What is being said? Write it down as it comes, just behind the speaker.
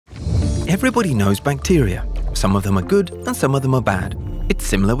Everybody knows bacteria. Some of them are good and some of them are bad. It's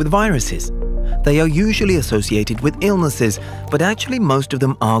similar with viruses. They are usually associated with illnesses, but actually most of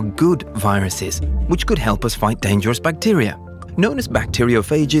them are good viruses, which could help us fight dangerous bacteria. Known as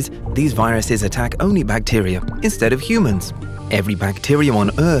bacteriophages, these viruses attack only bacteria instead of humans. Every bacterium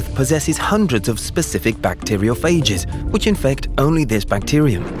on Earth possesses hundreds of specific bacteriophages, which infect only this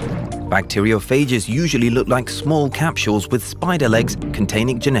bacterium. Bacteriophages usually look like small capsules with spider legs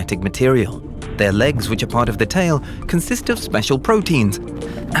containing genetic material. Their legs, which are part of the tail, consist of special proteins,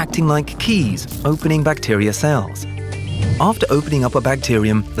 acting like keys opening bacteria cells. After opening up a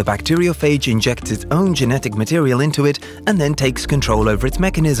bacterium, the bacteriophage injects its own genetic material into it and then takes control over its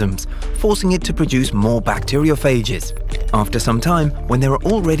mechanisms, forcing it to produce more bacteriophages. After some time, when there are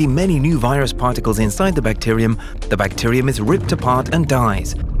already many new virus particles inside the bacterium is ripped apart and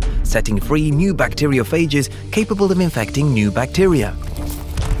dies, setting free new bacteriophages capable of infecting new bacteria.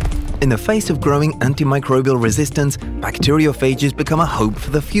 In the face of growing antimicrobial resistance, bacteriophages become a hope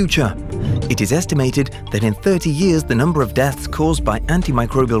for the future. It is estimated that in 30 years the number of deaths caused by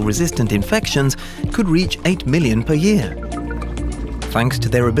antimicrobial resistant infections could reach 8 million per year. Thanks to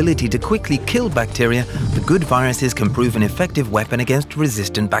their ability to quickly kill bacteria, the good viruses can prove an effective weapon against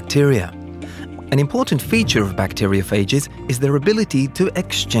resistant bacteria. An important feature of bacteriophages is their ability to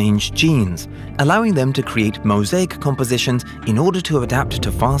exchange genes, allowing them to create mosaic compositions in order to adapt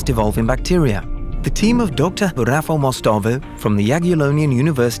to fast-evolving bacteria. The team of Dr. Rafał Mostowy from the Jagiellonian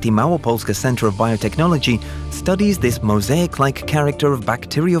University Małopolska Center of Biotechnology studies this mosaic-like character of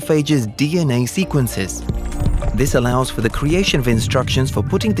bacteriophages' DNA sequences. This allows for the creation of instructions for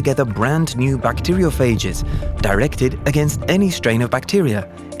putting together brand new bacteriophages, directed against any strain of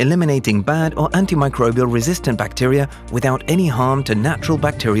bacteria, eliminating bad or antimicrobial resistant bacteria without any harm to natural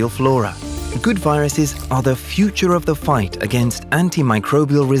bacterial flora. Good viruses are the future of the fight against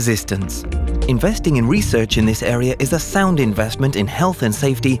antimicrobial resistance. Investing in research in this area is a sound investment in health and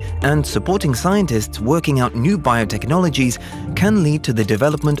safety, and supporting scientists working out new biotechnologies can lead to the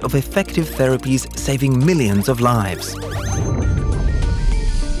development of effective therapies saving millions of lives.